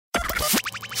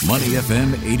Money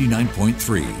FM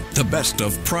 89.3, the best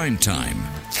of prime time.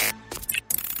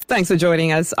 Thanks for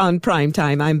joining us on Prime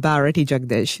Time. I'm Bharati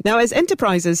Jagdish. Now, as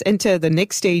enterprises enter the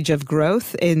next stage of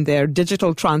growth in their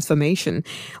digital transformation,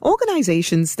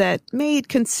 organizations that made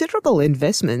considerable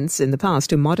investments in the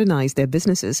past to modernize their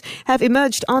businesses have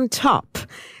emerged on top.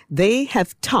 They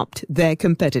have topped their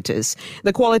competitors.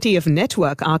 The quality of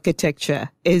network architecture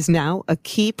is now a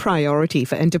key priority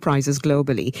for enterprises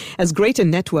globally, as greater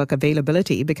network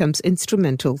availability becomes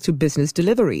instrumental to business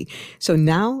delivery. So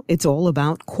now it's all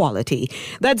about quality.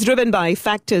 That's driven by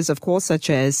factors, of course, such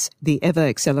as the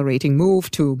ever-accelerating move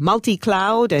to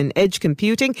multi-cloud and edge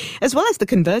computing, as well as the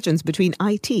convergence between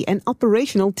IT and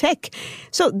operational tech.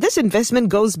 So this investment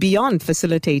goes beyond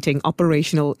facilitating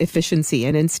operational efficiency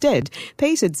and instead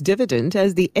pays its dividend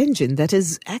as the engine that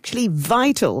is actually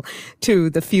vital to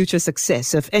the future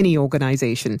success of any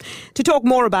organization. To talk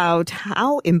more about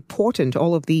how important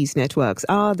all of these networks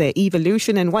are, their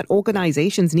evolution, and what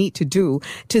organizations need to do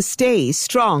to stay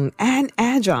strong and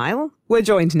agile, we're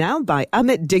joined now by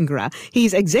Amit Dhingra.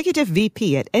 He's Executive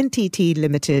VP at NTT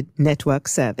Limited Network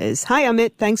Service. Hi,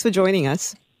 Amit. Thanks for joining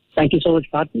us. Thank you so much,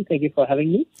 Bharati. Thank you for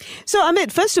having me. So, Amit,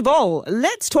 first of all,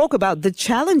 let's talk about the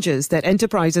challenges that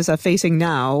enterprises are facing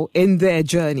now in their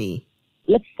journey.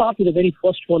 Let's start with the very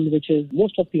first one, which is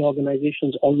most of the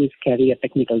organizations always carry a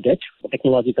technical debt, a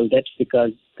technological debt,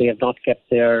 because they have not kept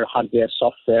their hardware,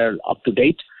 software up to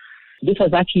date. This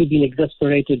has actually been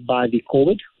exacerbated by the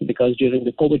COVID, because during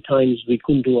the COVID times, we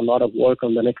couldn't do a lot of work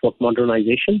on the network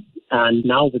modernization. And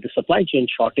now with the supply chain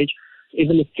shortage,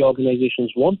 even if the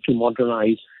organizations want to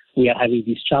modernize, we are having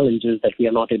these challenges that we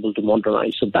are not able to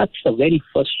modernize. So that's the very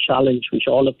first challenge which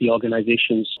all of the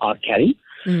organizations are carrying.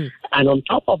 And on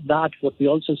top of that, what we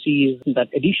also see is that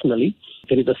additionally,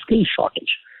 there is a skill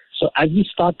shortage. So as we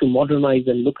start to modernize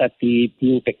and look at the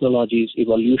new technologies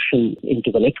evolution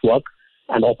into the network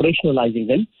and operationalizing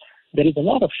them, there is a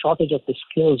lot of shortage of the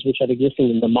skills which are existing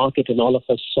in the market, and all of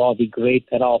us saw the great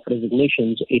era of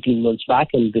resignations 18 months back,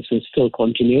 and this is still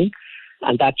continuing.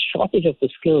 And that shortage of the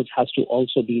skills has to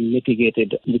also be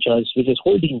mitigated, which is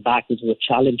holding back, which is a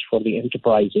challenge for the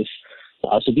enterprises.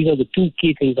 So these are the two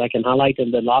key things I can highlight.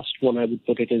 And the last one I would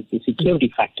put it is the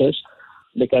security factors,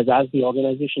 because as the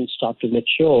organizations start to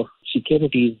mature,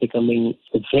 security is becoming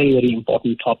a very, very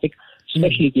important topic,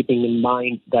 especially keeping in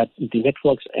mind that the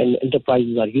networks and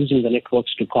enterprises are using the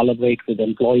networks to collaborate with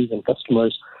employees and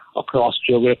customers across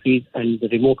geographies, and the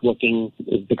remote working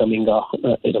is becoming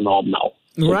a norm now.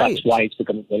 So Right. That's why it's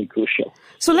becoming very crucial.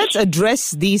 So let's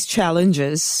address these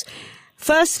challenges.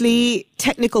 Firstly,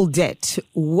 technical debt.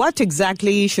 What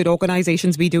exactly should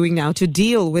organizations be doing now to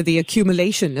deal with the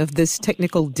accumulation of this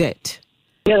technical debt?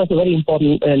 Yeah, that's a very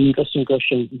important and interesting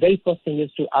question. Very first thing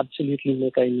is to absolutely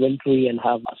make an inventory and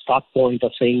have a start point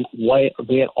of saying where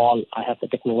all I have the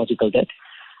technological debt,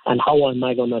 and how am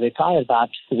I going to retire that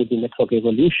with the network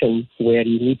evolution, where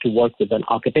you need to work with an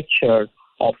architecture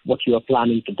of what you are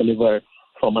planning to deliver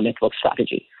from a network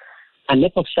strategy. And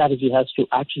network strategy has to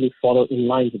actually follow in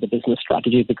line with the business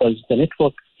strategy, because the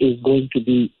network is going to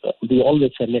be, we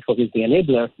always said network is the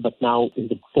enabler, but now in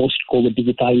the post-COVID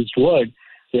digitized world,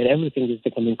 where everything is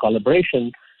becoming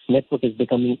collaboration, network is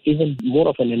becoming even more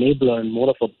of an enabler and more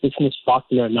of a business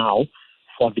partner now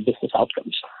for the business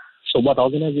outcomes. So what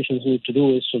organizations need to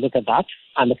do is to look at that,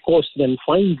 and of course then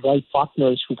find right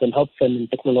partners who can help them in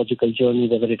technological journey,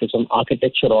 whether it is on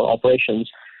architecture or operations,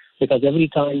 because every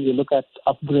time you look at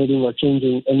upgrading or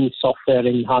changing any software,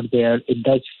 any hardware, it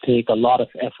does take a lot of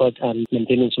effort and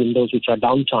maintenance windows which are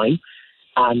downtime.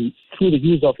 And through the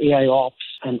use of AI ops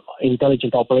and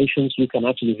intelligent operations, you can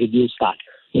actually reduce that.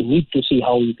 You need to see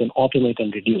how you can automate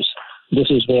and reduce. This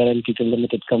is where NTT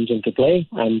Limited comes into play,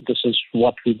 and this is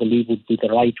what we believe would be the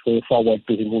right way forward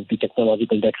to remove the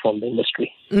technological debt from the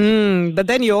industry. But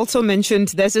then you also mentioned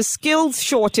there's a skills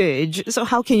shortage. So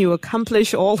how can you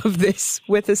accomplish all of this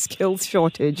with a skills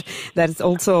shortage that is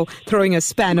also throwing a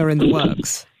spanner in the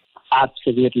works?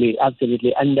 Absolutely.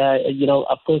 And,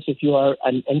 of course, if you are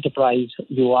an enterprise,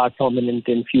 you are prominent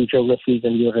in few geographies,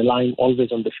 and you're relying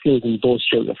always on the skills in those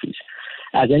geographies.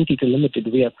 As NTT Limited,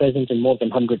 we are present in more than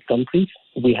 100 countries.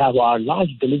 We have our large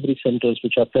delivery centers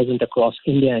which are present across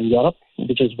India and Europe,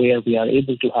 which is where we are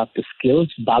able to have the skills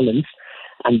balance.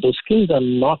 And those skills are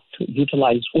not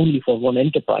utilized only for one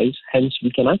enterprise. Hence,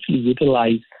 we can actually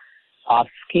utilize our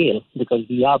scale, because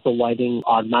we are providing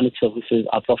our managed services,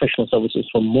 our professional services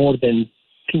for more than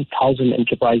 2,000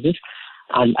 enterprises.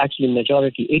 And actually,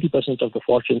 majority, 80% of the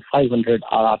Fortune 500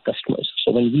 are our customers.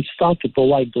 So when we start to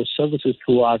provide those services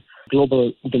through our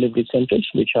global delivery centers,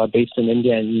 which are based in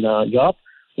India and Europe,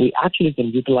 we actually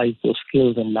can utilize those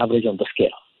skills and leverage on the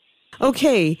scale.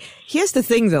 Okay, here's the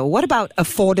thing though. What about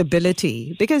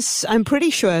affordability? Because I'm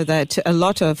pretty sure that a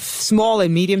lot of small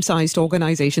and medium-sized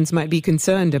organizations might be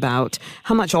concerned about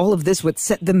how much all of this would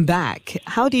set them back.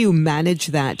 How do you manage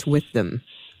that with them?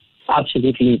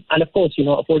 Absolutely. And of course,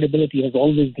 affordability has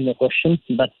always been a question,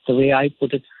 but the way I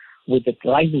put it, with the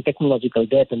rise in technological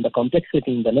debt and the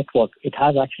complexity in the network, it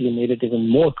has actually made it even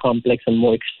more complex and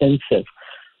more expensive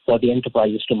for the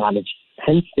enterprises to manage.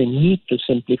 Hence, they need to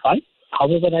simplify.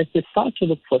 However, as they start to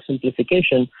look for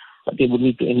simplification, they would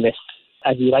need to invest.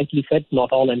 As you rightly said,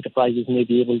 not all enterprises may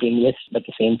be able to invest at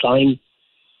the same time.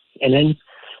 And hence,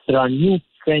 there are new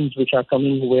trends which are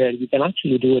coming where you can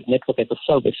actually do it network as a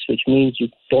service, which means you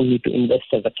don't need to invest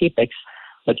as a capex,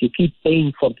 but you keep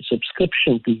paying for the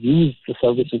subscription to use the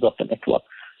services of the network.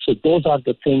 So those are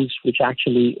the things which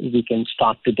actually we can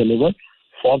start to deliver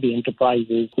for the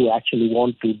enterprises who actually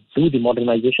want to do the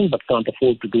modernization but can't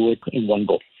afford to do it in one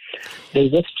go.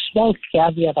 There's a small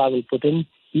caveat I will put in.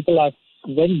 People are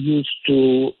very used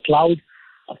to cloud.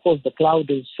 Of course, the cloud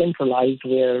is centralized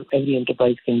where every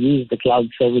enterprise can use the cloud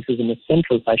services in a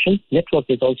central fashion. Network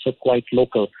is also quite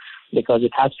local because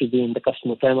it has to be in the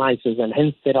customer premises, and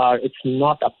hence it's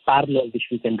not a parallel which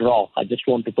we can draw. I just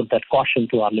want to put that caution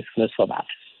to our listeners for that.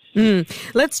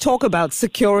 Let's talk about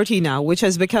security now, which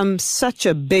has become such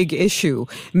a big issue,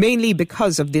 mainly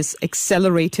because of this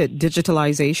accelerated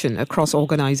digitalization across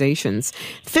organizations.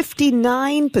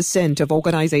 59% of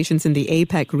organizations in the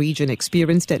APAC region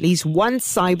experienced at least one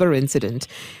cyber incident,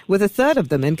 with a third of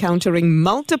them encountering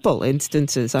multiple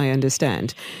instances, I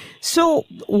understand. So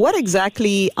what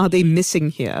exactly are they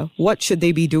missing here? What should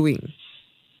they be doing?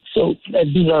 So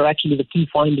these are actually the key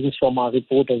findings from our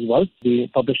report as well.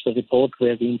 We published a report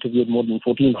where we interviewed more than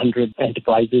 1,400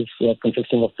 enterprises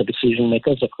consisting of the decision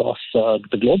makers across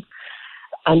the globe.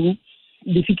 And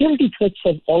the security threats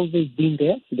have always been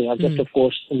there. They are just, of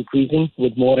course, increasing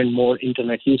with more and more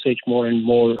internet usage, more and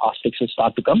more aspects will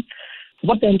start to come.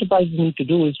 What the enterprises need to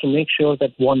do is to make sure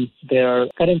that, one, their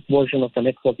current version of the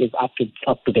network is up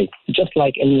to date. Just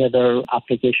like any other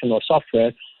application or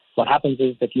software, what happens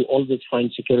is that you always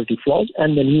find security flaws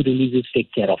and the new releases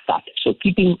take care of that. So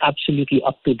keeping absolutely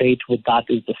up to date with that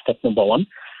is the step number one.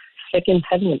 Second,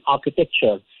 having an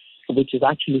architecture which is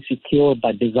actually secure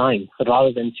by design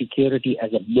rather than security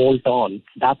as a bolt-on.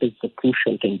 That is the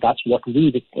crucial thing. That's what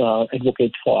we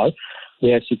advocate for,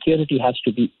 where security has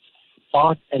to be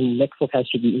part and network has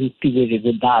to be integrated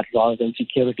with that rather than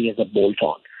security as a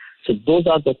bolt-on. So those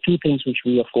are the two things which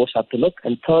we, of course, have to look.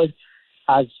 And third,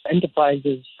 as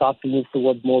enterprises start to move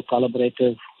towards more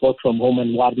collaborative work-from-home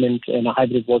environment in a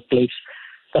hybrid workplace,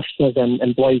 customers and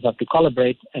employees have to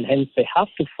collaborate, and hence they have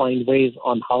to find ways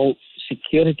on how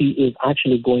security is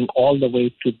actually going all the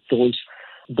way to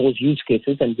those use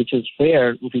cases, and which is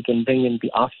where we can bring in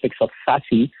the aspects of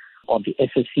SASE or the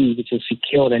SSE, which is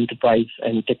Secure Enterprise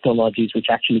and Technologies, which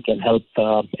actually can help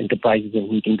enterprises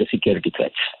in meeting the security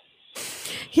threats.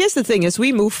 Here's the thing, as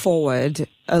we move forward,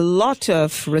 a lot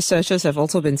of researchers have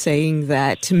also been saying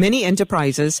that many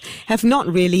enterprises have not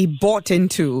really bought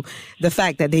into the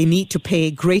fact that they need to pay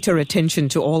greater attention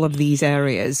to all of these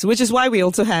areas, which is why we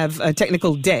also have a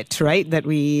technical debt, right, that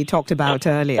we talked about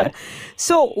earlier.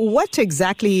 So what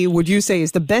exactly would you say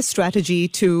is the best strategy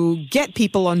to get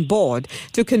people on board,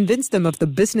 to convince them of the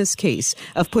business case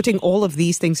of putting all of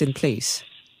these things in place?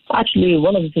 Actually,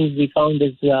 one of the things we found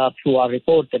is through our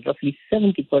report that roughly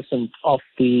 70% of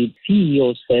the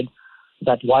CEOs said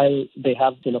that while they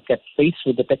have kept pace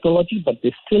with the technology, but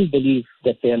they still believe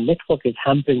that their network is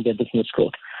hampering their business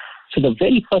growth. So the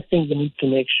very first thing we need to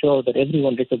make sure that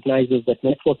everyone recognizes that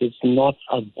network is not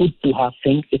a good-to-have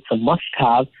thing. It's a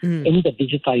must-have in the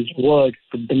digitized world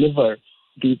to deliver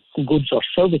the goods or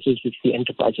services which the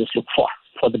enterprises look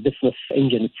for the business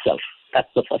engine itself. That's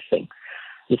the first thing.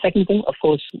 The second thing, of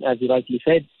course, as you rightly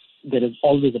said, there is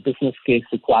always a business case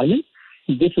requirement.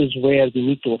 This is where we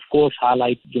need to, of course,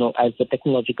 highlight, as the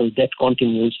technological debt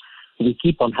continues, we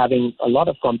keep on having a lot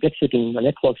of complexity in the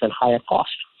networks and higher cost.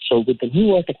 So with the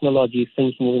newer technologies,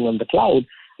 things moving on the cloud,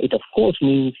 it of course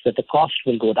means that the cost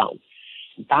will go down.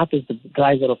 That is the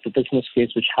driver of the business case,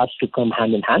 which has to come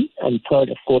hand in hand. And third,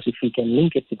 of course, if we can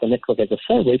link it with the network as a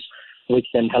service, which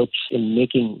then helps in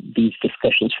making these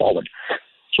discussions forward.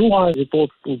 Through our report,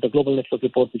 the Global Network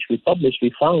Report, which we published,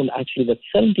 we found actually that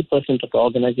 70% of the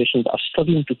organizations are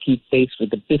struggling to keep pace with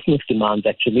the business demands,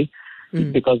 actually,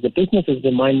 because the business is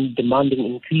demanding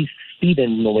increased speed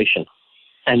and innovation.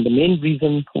 And the main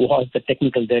reason was the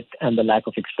technical debt and the lack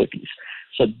of expertise.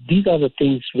 So these are the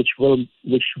things which will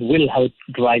help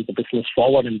drive the business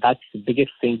forward, and that's the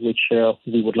biggest thing which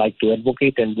we would like to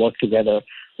advocate and work together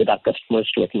with our customers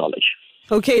to acknowledge.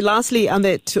 Okay, lastly,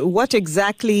 Amit, what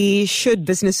exactly should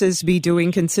businesses be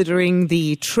doing considering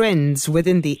the trends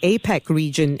within the APAC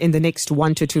region in the next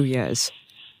 1 to 2 years?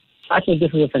 I think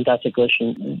this is a fantastic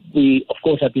question. We, of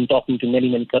course, have been talking to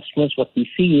many customers. What we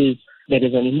see is there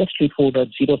is an Industry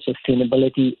 4.0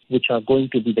 sustainability, which are going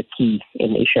to be the key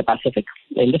in Asia Pacific.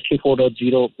 Industry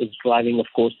 4.0 is driving, of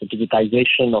course, the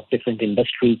digitization of different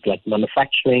industries like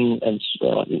manufacturing and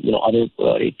other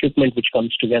equipment which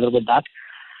comes together with that.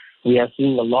 We are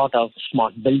seeing a lot of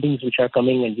smart buildings which are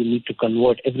coming, and we need to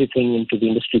convert everything into the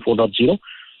Industry 4.0.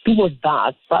 Towards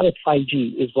that, private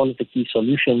 5G is one of the key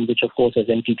solutions, which of course as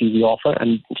NTT we offer.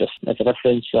 And just as a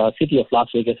reference, City of Las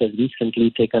Vegas has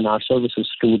recently taken our services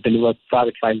to deliver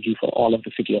private 5G for all of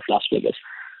the City of Las Vegas.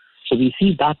 So we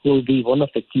see that will be one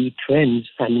of the key trends,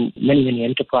 and many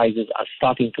enterprises are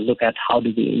starting to look at how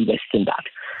do we invest in that.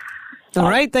 All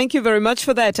right. Thank you very much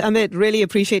for that, Amit. Really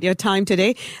appreciate your time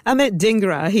today. Amit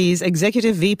Dhingra, he's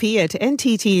Executive VP at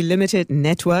NTT Limited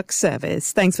Network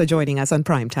Service. Thanks for joining us on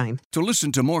Prime Time. To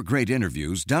listen to more great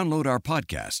interviews, download our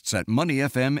podcasts at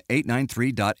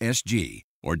moneyfm893.sg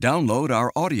or download our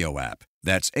audio app.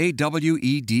 That's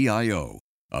AWEDIO.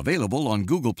 Available on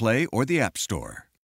Google Play or the App Store.